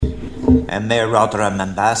Mayor Rotherham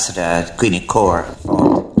Ambassador Queenie Core.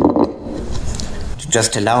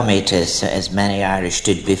 Just allow me to, as many Irish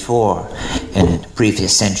did before in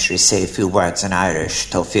previous centuries, say a few words in Irish.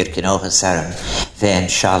 Tó firkin óhasaram, vein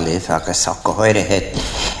shalif agus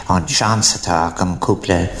socohoirehet on chansata agam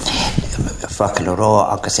couple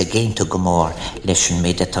fakiloro agus again to gomor listen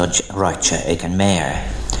me the touch rocha again mayor.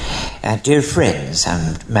 Dear friends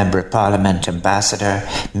and Member of Parliament, Ambassador,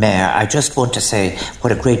 Mayor, I just want to say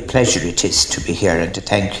what a great pleasure it is to be here and to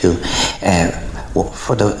thank you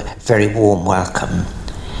for the very warm welcome.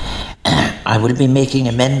 I will be making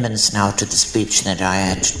amendments now to the speech that I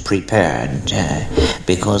had prepared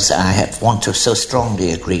because I want to so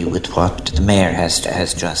strongly agree with what the Mayor has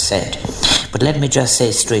just said. But let me just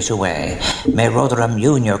say straight away, Mayor Rotherham,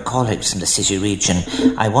 you and your colleagues in the City Region,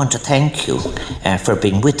 I want to thank you for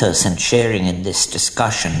being with us and sharing in this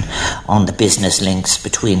discussion on the business links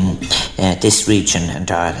between this region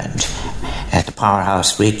and Ireland. The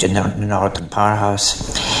Powerhouse region, the Northern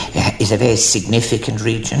Powerhouse, is a very significant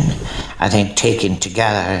region. I think taken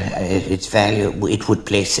together, its value, it would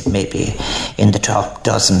place it maybe in the top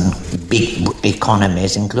dozen big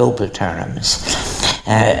economies in global terms.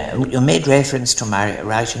 You made reference to my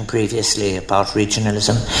writing previously about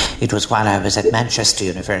regionalism. It was while I was at Manchester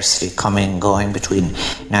University, coming and going between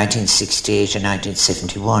 1968 and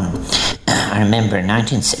 1971. I remember in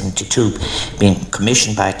 1972 being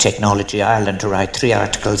commissioned by Technology Ireland to write 3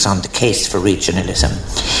 articles on the case for regionalism.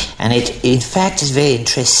 And it, in fact, is very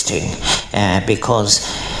interesting because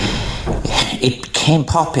it became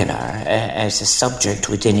popular as a subject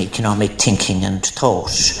within economic thinking and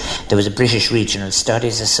thought. There was a British Regional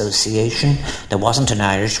Studies Association. There wasn't an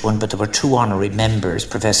Irish one, but there were 2 honorary members.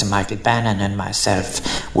 Professor Michael Bannon and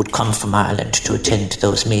myself would come from Ireland to attend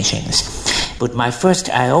those meetings. But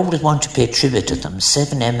I always want to pay tribute to them.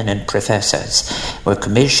 7 eminent professors were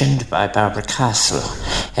commissioned by Barbara Castle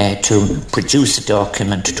to produce a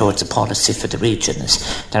document towards a policy for the regions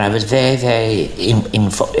that I was very,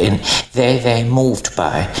 very moved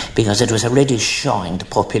by, because it was already showing the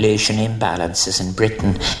population imbalances in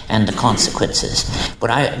Britain and the consequences.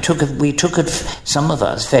 But we took it, some of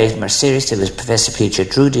us, very more seriously. It was Professor Peter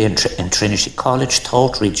Drudy in Trinity College,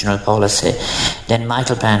 taught regional policy. Then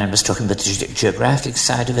Michael Bannon was talking about the geographic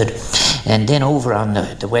side of it. And then over on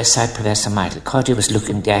the west side, Professor Michael Cuddy was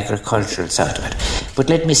looking at the agricultural side of it. But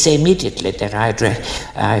let me say immediately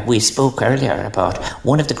that we spoke earlier about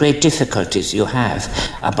one of the great difficulties you have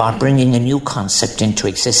about bringing a new concept into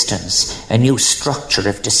existence, a new structure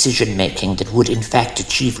of decision-making that would in fact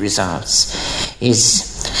achieve results, is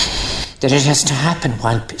that it has to happen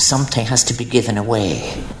while something has to be given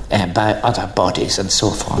away by other bodies and so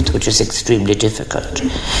forth, which is extremely difficult.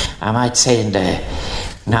 I might say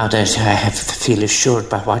now that I feel assured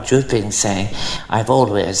by what you've been saying, I've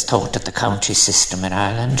always thought that the county system in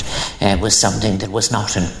Ireland was something that was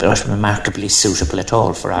not remarkably suitable at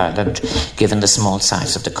all for Ireland, given the small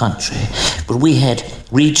size of the country. But we had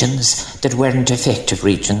regions that weren't effective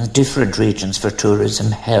regions, different regions for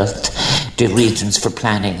tourism, health, the regions for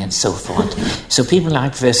planning and so forth. So people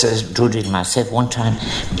like Professor Drudy and myself one time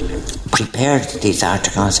prepared these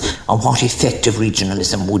articles on what effective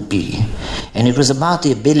regionalism would be. And it was about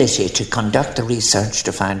the ability to conduct the research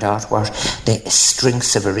to find out what the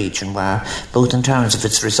strengths of a region were, both in terms of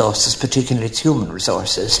its resources, particularly its human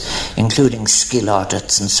resources, including skill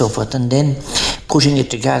audits and so forth, and then putting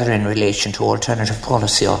it together in relation to alternative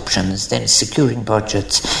policy options, then securing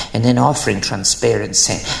budgets, and then offering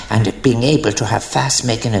transparency and being able to have fast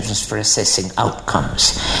mechanisms for assessing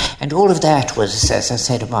outcomes. And all of that was, as I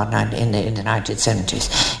said, about in the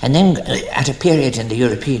 1970s. And then at a period in the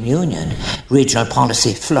European Union, regional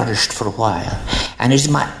policy flourished for a while. And it is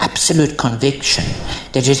my absolute conviction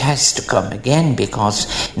that it has to come again,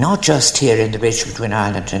 because not just here in the region between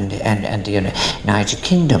Ireland and the United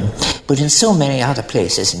Kingdom, but in so many other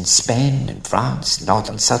places, in Spain, in France, North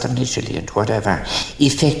and Southern Italy and whatever,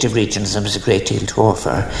 effective regionalism has a great deal to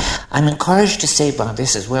offer. I'm encouraged to say about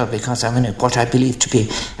this as well, because I'm in what I believe to be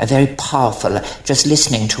a very powerful, just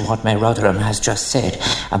listening to what Mayor Rotherham has just said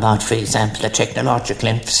about, for example, the technological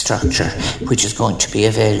infrastructure which is going to be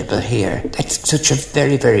available here. That's such a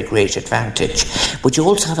very, very great advantage. But you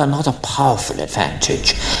also have another powerful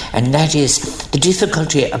advantage, and that is the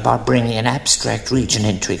difficulty about bringing an abstract region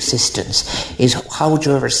into existence is, how would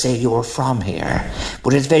you ever say you were from here?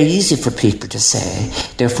 But it's very easy for people to say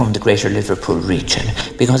they're from the Greater Liverpool region,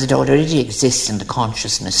 because it already exists in the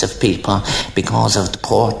consciousness of people because of the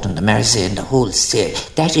port and the Mersey and the whole city.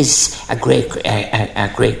 That is a great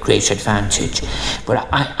advantage. But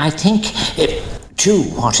I think Two,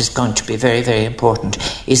 what is going to be very, very important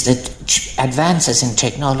is that advances in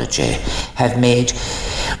technology have made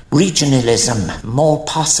regionalism more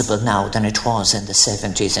possible now than it was in the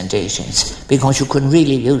 70s and 80s, because you can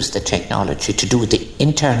really use the technology to do the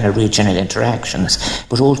internal regional interactions,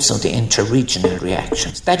 but also the inter-regional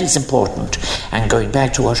reactions. That is important. And going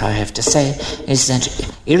back to what I have to say is that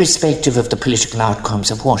irrespective of the political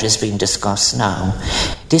outcomes of what is being discussed now,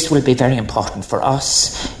 this will be very important for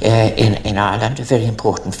us in Ireland, very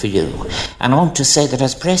important for you. And I want to say that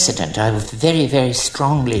as President, I would very, very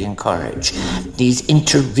strongly encourage these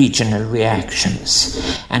inter-regional reactions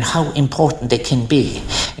and how important they can be.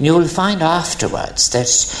 And you will find afterwards that,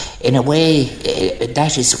 in a way,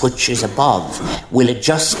 that is which is above will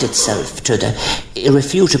adjust itself to the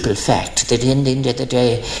irrefutable fact that in the end of the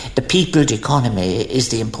day, the peopled economy is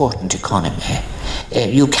the important economy.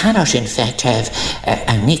 You cannot, in fact, have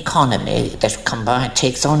an economy that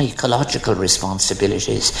takes on ecological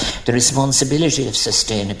responsibilities, the responsibility of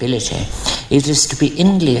sustainability. It is to be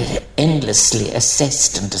endlessly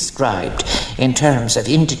assessed and described in terms of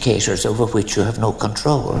indicators over which you have no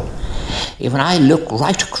control. When I look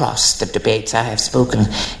right across the debates I have spoken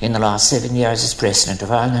in the last 7 years as President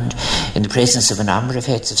of Ireland, in the presence of a number of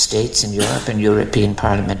heads of states in Europe and European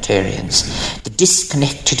parliamentarians, the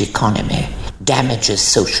disconnected economy damages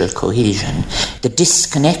social cohesion. The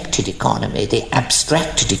disconnected economy, the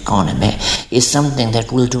abstracted economy, is something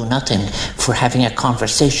that will do nothing for having a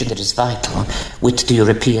conversation that is vital with the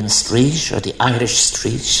European street or the Irish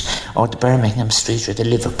street or the Birmingham street or the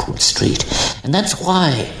Liverpool street. And that's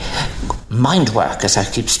why mind work, as I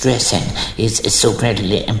keep stressing, is so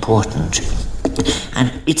incredibly important. And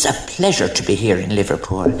it's a pleasure to be here in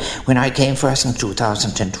Liverpool. When I came first in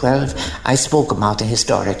 2012, I spoke about the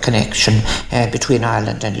historic connection between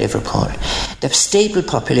Ireland and Liverpool. The stable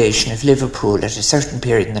population of Liverpool at a certain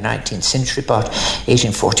period in the 19th century, about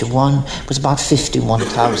 1841, was about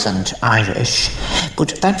 51,000 Irish.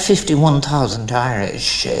 But that 51,000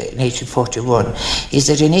 Irish in 1841 is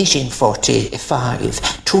that in 1845,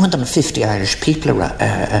 250 Irish people arrived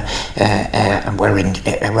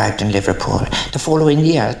in Liverpool. The following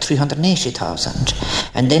year, 380,000.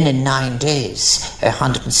 And then in 9 days,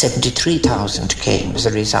 173,000 came as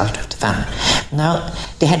a result of the famine. Now,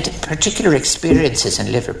 they had particular experiences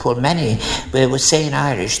in Liverpool. Many were saying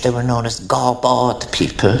Irish, they were known as Garbod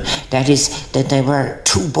people. That is, that they were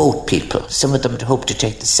two-boat people. Some of them had hoped to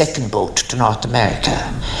take the second boat to North America.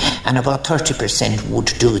 And about 30%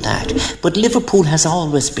 would do that. But Liverpool has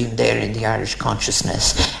always been there in the Irish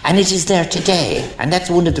consciousness. And it is there today. And that's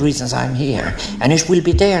one of the reasons I'm here. And it will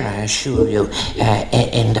be there, I assure you,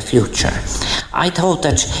 in the future. I thought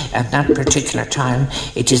that at that particular time,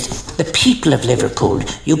 it is the people of Liverpool.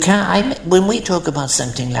 When we talk about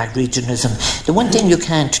something like regionalism, the one thing you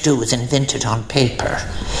can't do is invent it on paper.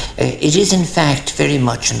 It is, in fact, very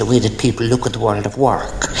much in the way that people look at the world of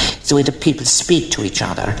work. It's the way that people speak to each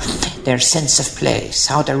other, their sense of place,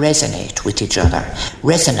 how they resonate with each other.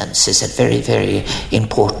 Resonance is a very, very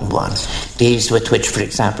important one. These with which, for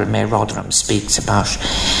example, Mayor Rotherham speaks about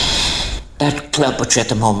that club, which at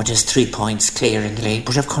the moment is 3 points clear in the league.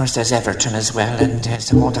 But of course there's Everton as well, and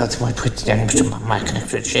there's one that's one put down my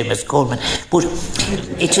connection with Seamus Coleman. But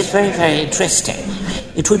it is very, very interesting.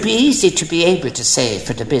 It would be easy to be able to say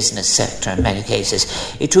for the business sector in many cases.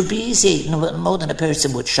 It would be easy, more than a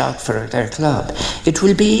person would shout for their club. It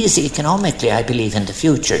will be easy economically, I believe, in the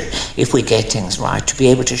future, if we get things right, to be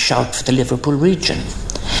able to shout for the Liverpool region.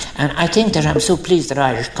 And I think that I'm so pleased that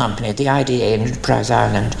Irish company, the IDA and Enterprise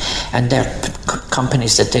Ireland, and their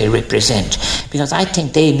companies that they represent, because I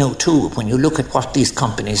think they know too, when you look at what these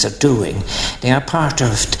companies are doing, they are part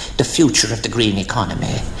of the future of the green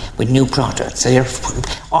economy with new products. They are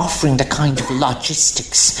offering the kind of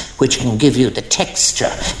logistics which can give you the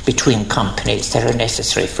texture between companies that are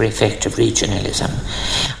necessary for effective regionalism.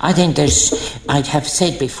 I think I have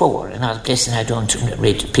said before, and I don't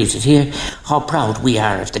repeat it here, how proud we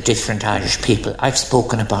are of the different Irish people. I've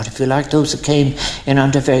spoken about, if you like, those who came in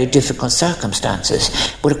under very difficult circumstances.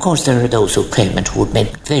 But of course there are those who came and who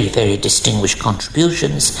made very, very distinguished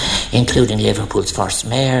contributions, including Liverpool's first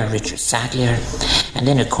mayor, Richard Sadlier. And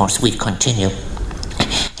then, of course, we continue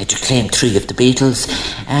to claim 3 of the Beatles,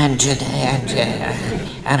 and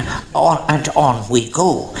on we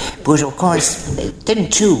go. But of course, then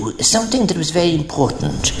too, something that was very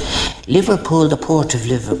important. Liverpool, the port of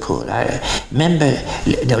Liverpool. I remember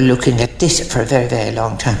looking at this for a very, very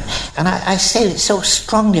long time. And I say it's so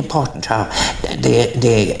strongly important how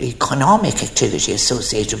the economic activity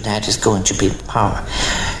associated with that is going to be power.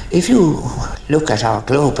 if you look at our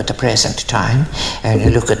globe at the present time, and you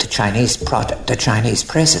look at the Chinese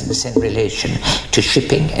presence in relation to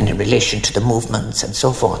shipping and in relation to the movements and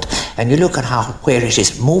so forth, and you look at where it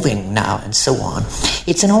is moving now and so on,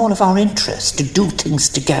 it's in all of our interest to do things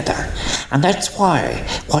together. And that's why,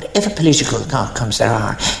 whatever political outcomes there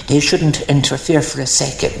are, they shouldn't interfere for a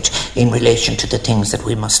second in relation to the things that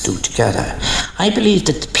we must do together. I believe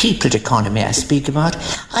that the peopled economy I speak about,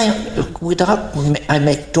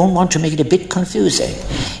 don't want to make it a bit confusing,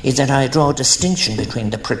 is that I draw a distinction between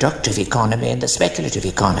the productive economy and the speculative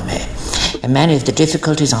economy. And many of the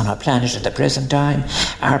difficulties on our planet at the present time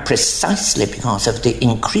are precisely because of the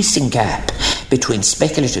increasing gap between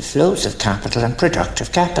speculative flows of capital and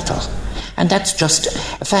productive capital. And that's just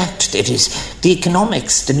a fact. It is the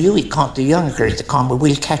economics, the younger economy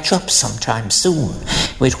will catch up sometime soon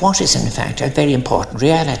with what is in fact a very important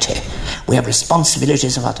reality. We have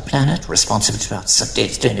responsibilities about the planet, responsibility about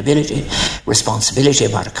sustainability, responsibility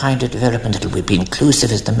about a kind of development that will be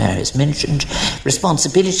inclusive, as the Mayor has mentioned,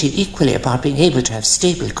 responsibility equally about being able to have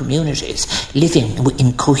stable communities living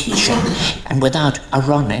in cohesion and without a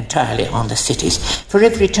run entirely on the cities. For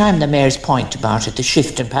every time the Mayor's point about it, the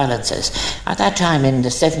shift in balances, at that time in the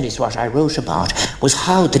 70s, what I wrote about was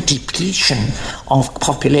how the depletion of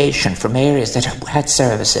population from areas that had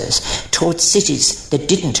services towards cities that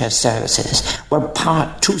didn't have services were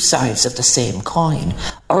two sides of the same coin.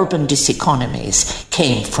 Urban diseconomies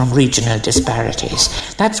came from regional disparities.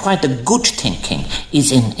 That's why the good thinking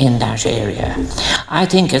is in that area. I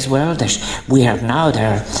think as well that we have now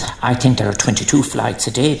there are 22 flights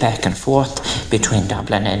a day back and forth between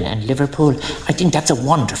Dublin and Liverpool. I think that's a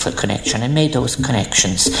wonderful connection, and may those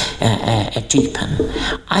connections deepen.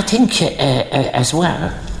 I think as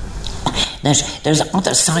well that there's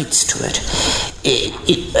other sides to it.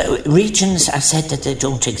 Regions, I said that they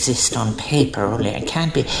don't exist on paper only. It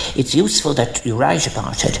can't be. It's useful that you write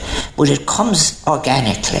about it, but it comes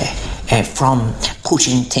organically from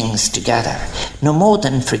putting things together. No more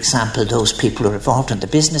than, for example, those people who are involved in the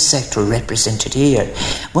business sector represented here.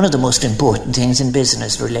 One of the most important things in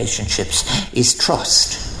business relationships is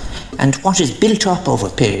trust. And what is built up over a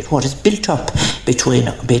period, what is built up between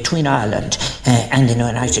Ireland and the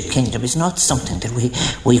United Kingdom is not something that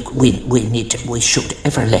we should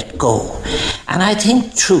ever let go. And I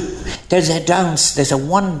think there's a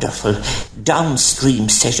wonderful downstream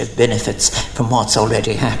set of benefits from what's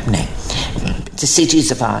already happening. The cities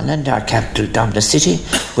of Ireland, our capital Dublin City,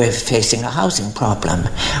 we're facing a housing problem.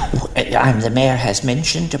 The Mayor has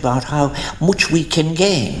mentioned about how much we can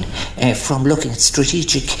gain from looking at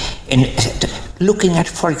strategic, looking at,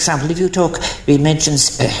 for example, if you talk, he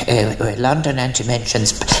mentions London and he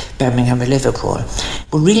mentions Birmingham or Liverpool.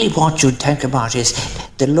 But really what you think about is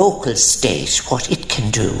the local state, what it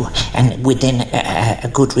can do, and within a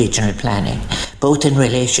good regional planning, both in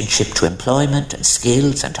relationship to employment and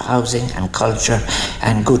skills and housing and culture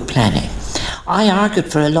and good planning. I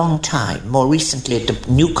argued for a long time, more recently the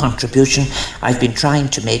new contribution I've been trying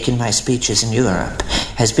to make in my speeches in Europe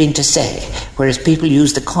has been to say, whereas people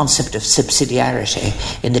use the concept of subsidiarity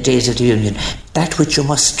in the days of the Union, that which you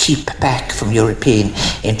must keep back from European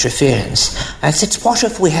interference. I said, what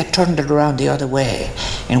if we had turned it around the other way,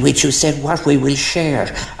 in which you said what we will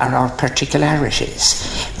share are our particularities.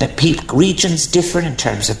 That regions differ in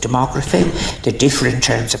terms of demography, they differ in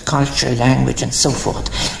terms of culture, language and so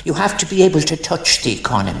forth. You have to be able to touch the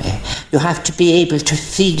economy. You have to be able to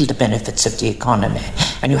feel the benefits of the economy.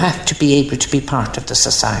 And you have to be able to be part of the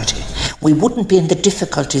society. We wouldn't be in the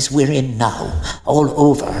difficulties we're in now, all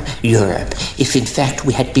over Europe, if in fact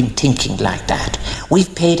we had been thinking like that.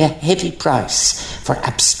 We've paid a heavy price for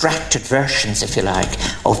abstracted versions, if you like,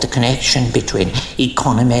 of the connection between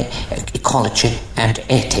economy, ecology and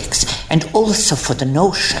ethics, and also for the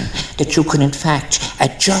notion that you can in fact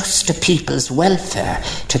adjust a people's welfare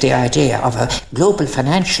to the idea of a global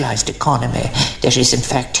financialized economy that is in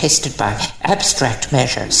fact tested by abstract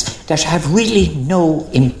measures that have really no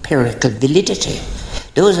empirical validity.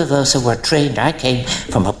 Those of us who were trained, I came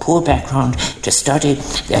from a poor background to study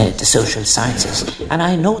the social sciences, and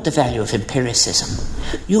I know the value of empiricism.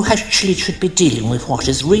 You actually should be dealing with what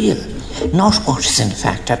is real, not what is in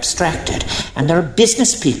fact abstracted. And there are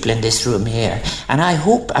business people in this room here, and I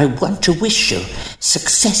want to wish you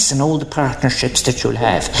success in all the partnerships that you'll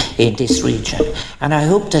have in this region. And I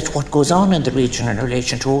hope that what goes on in the region in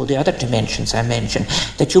relation to all the other dimensions I mentioned,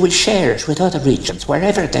 that you will share it with other regions,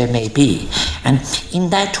 wherever they may be. And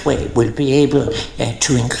in that way, we'll be able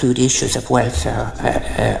to include issues of welfare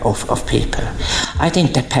of people. I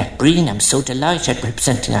think that Pat Breen, I'm so delighted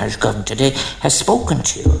representing the Irish government today, has spoken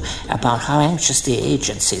to you about how anxious the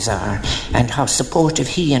agencies are and how supportive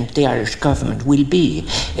he and the Irish government will be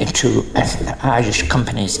to Irish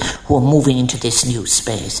companies who are moving into this new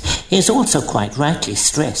space. He has also quite rightly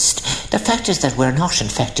stressed the fact is that we're not in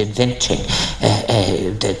fact inventing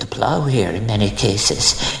the plough here in many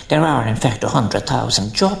cases. There are in fact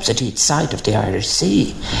 100,000 jobs at each side of the Irish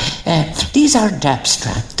Sea. These aren't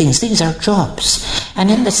abstract things, these are jobs.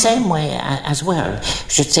 And in the same way as well, I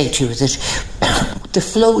should say to you that the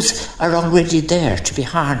flows are already there to be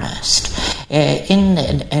harnessed.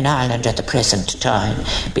 In Ireland at the present time,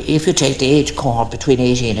 if you take the age cohort between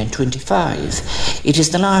 18 and 25, it is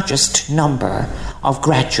the largest number of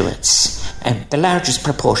graduates, the largest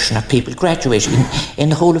proportion of people graduating in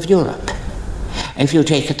the whole of Europe. If you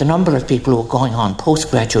take the number of people who are going on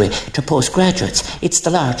postgraduate to postgraduates, it's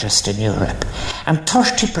the largest in Europe. And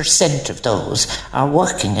 30% of those are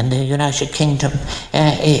working in the United Kingdom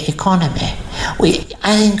economy.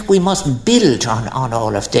 I think we must build on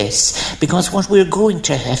all of this, because what we're going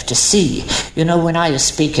to have to see, when I was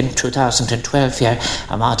speaking in 2012 here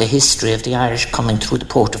about the history of the Irish coming through the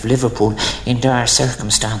port of Liverpool in dire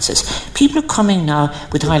circumstances, people are coming now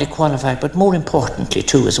with highly qualified, but more importantly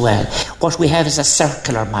too as well, what we have is a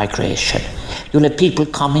circular migration. You'll have people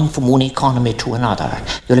coming from one economy to another.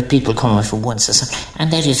 You'll have people coming from one society,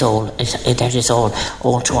 and that is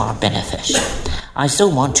all to our benefit. I so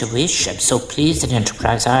want to wish, I'm so pleased that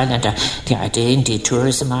Enterprise Ireland, the idea indeed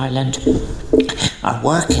Tourism Ireland, are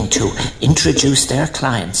working to introduce their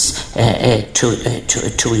clients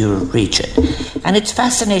to your region. And it's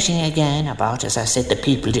fascinating again about, as I said, the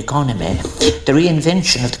peopled economy, the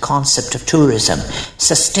reinvention of the concept of tourism,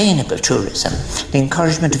 sustainable tourism, the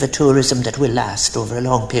encouragement of a tourism that will last over a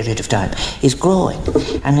long period of time is growing.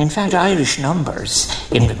 And in fact, Irish numbers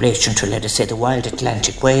in relation to, let us say, the Wild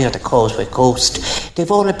Atlantic Way or the Causeway Coast,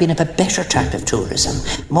 they've all been of a better type of tourism,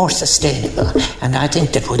 more sustainable. And I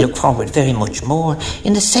think that we look forward very much more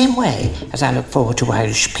in the same way as I look forward to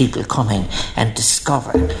Irish people coming and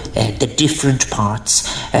discover the different parts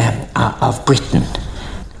of Britain.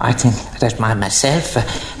 I think that myself,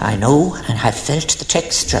 I know and have felt the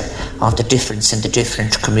texture of the difference in the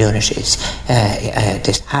different communities.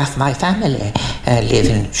 Half my family live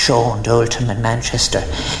in Shaw and Oldham and Manchester,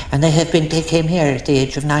 and they came here at the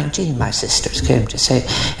age of 19. My sisters came to say,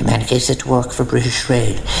 in many cases, to work for British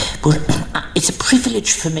Rail. But it's a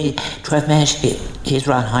privilege for me to have met His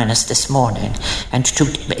Royal Highness this morning and to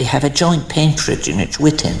have a joint patronage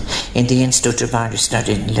with him in the Institute of Irish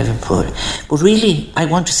Study in Liverpool. But really, I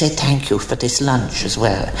want to say thank you for this lunch as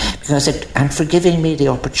well, and for giving me the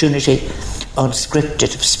opportunity,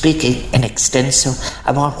 unscripted, of speaking in extenso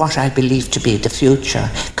about what I believe to be the future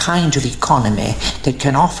kind of economy that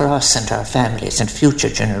can offer us and our families and future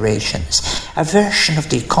generations a version of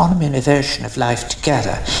the economy and a version of life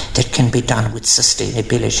together that can be done with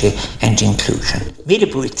sustainability and inclusion. Mille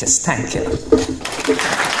buitas, thank you.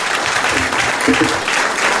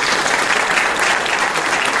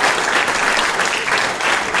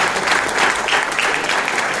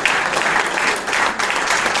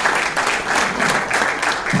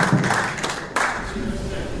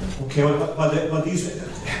 Okay, well, these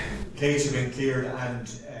plates have been cleared, and